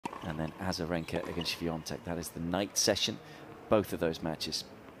then Azarenka against Świątek. That is the night session. Both of those matches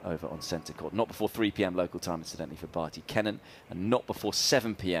over on centre court. Not before 3 p.m. local time, incidentally, for Barty Kennen, and not before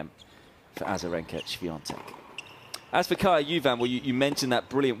 7 p.m. for Azarenka Świątek. As for Kaja Juvan, well, you mentioned that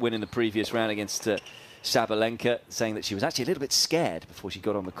brilliant win in the previous round against Sabalenka, saying that she was actually a little bit scared before she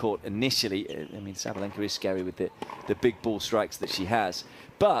got on the court initially. I mean, Sabalenka is scary with the big ball strikes that she has.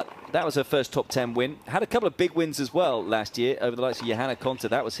 But that was her first top 10 win. Had a couple of big wins as well last year over the likes of Johanna Konta.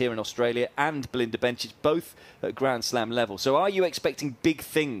 That was here in Australia, and Belinda Bencic, both at Grand Slam level. So are you expecting big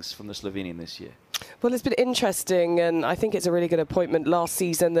things from the Slovenian this year? Well, it's been interesting, and I think it's a really good appointment last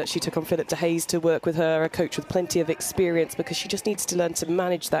season that she took on Philip de Hayes to work with her, a coach with plenty of experience, because she just needs to learn to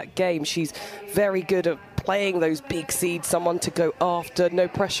manage that game. She's very good at playing those big seeds, someone to go after, no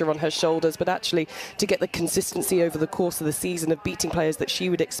pressure on her shoulders, but actually to get the consistency over the course of the season of beating players that she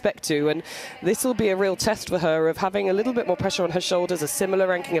would expect to. And this will be a real test for her of having a little bit more pressure on her shoulders, a similar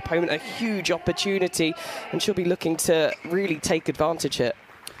ranking opponent, a huge opportunity, and she'll be looking to really take advantage here.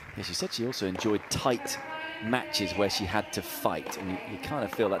 Yeah, she said she also enjoyed tight matches where she had to fight, and you kind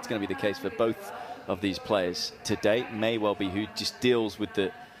of feel that's going to be the case for both of these players today. May well be who just deals with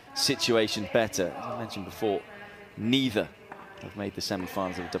the situation better. As I mentioned before, neither have made the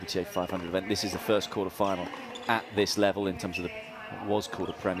semi-finals of the WTA 500 event. This is the first quarter-final at this level in terms of what was called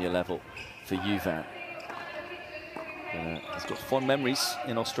a Premier level for Juvan. He's got fond memories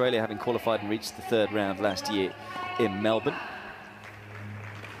in Australia, having qualified and reached the third round last year in Melbourne.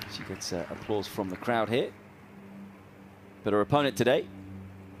 She gets applause from the crowd here. But her opponent today,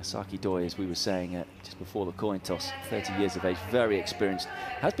 Masaki Doi, as we were saying just before the coin toss, 30 years of age, very experienced.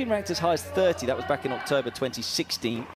 Has been ranked as high as 30. That was back in October 2016.